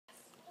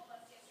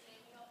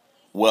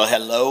Well,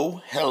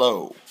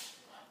 hello.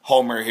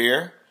 Homer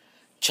here,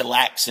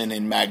 chillaxing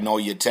in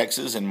Magnolia,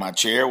 Texas, in my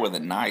chair with a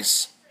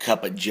nice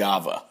cup of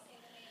Java.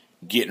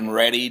 Getting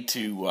ready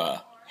to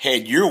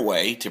head your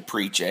way to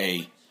preach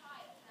a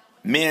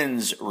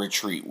men's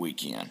retreat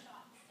weekend.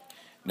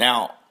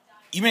 Now,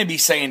 you may be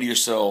saying to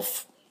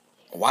yourself,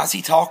 why is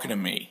he talking to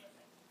me?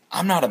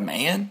 I'm not a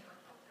man.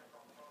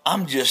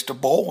 I'm just a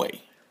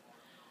boy.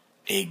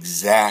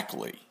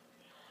 Exactly.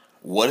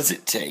 What does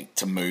it take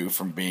to move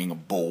from being a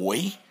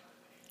boy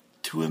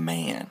to a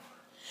man?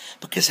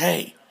 Because,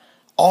 hey,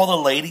 all the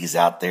ladies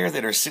out there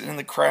that are sitting in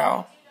the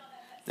crowd,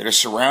 that are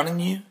surrounding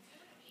you,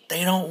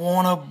 they don't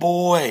want a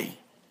boy.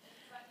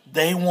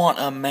 They want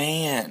a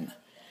man.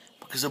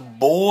 Because a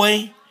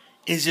boy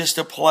is just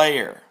a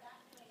player.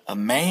 A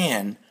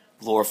man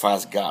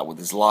glorifies God with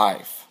his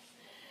life.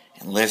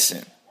 And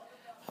listen,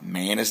 a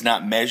man is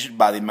not measured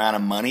by the amount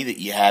of money that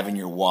you have in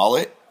your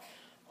wallet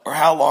or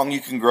how long you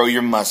can grow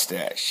your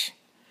mustache.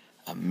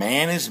 A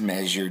man is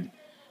measured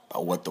by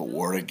what the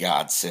Word of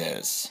God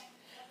says.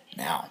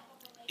 Now,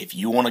 if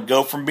you want to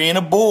go from being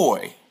a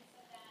boy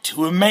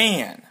to a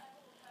man,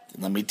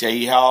 then let me tell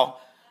you how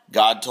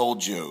God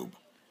told Job,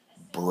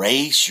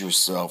 brace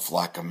yourself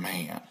like a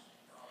man.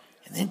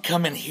 And then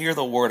come and hear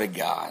the Word of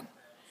God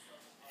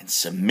and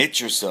submit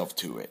yourself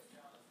to it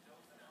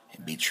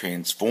and be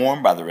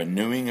transformed by the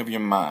renewing of your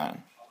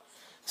mind.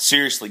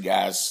 Seriously,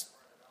 guys,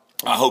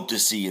 I hope to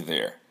see you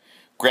there.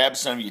 Grab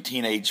some of your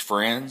teenage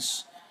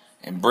friends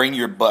and bring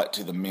your butt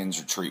to the men's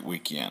retreat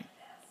weekend.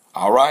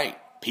 All right,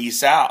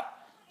 peace out.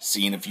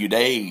 See you in a few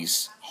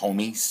days,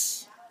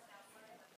 homies.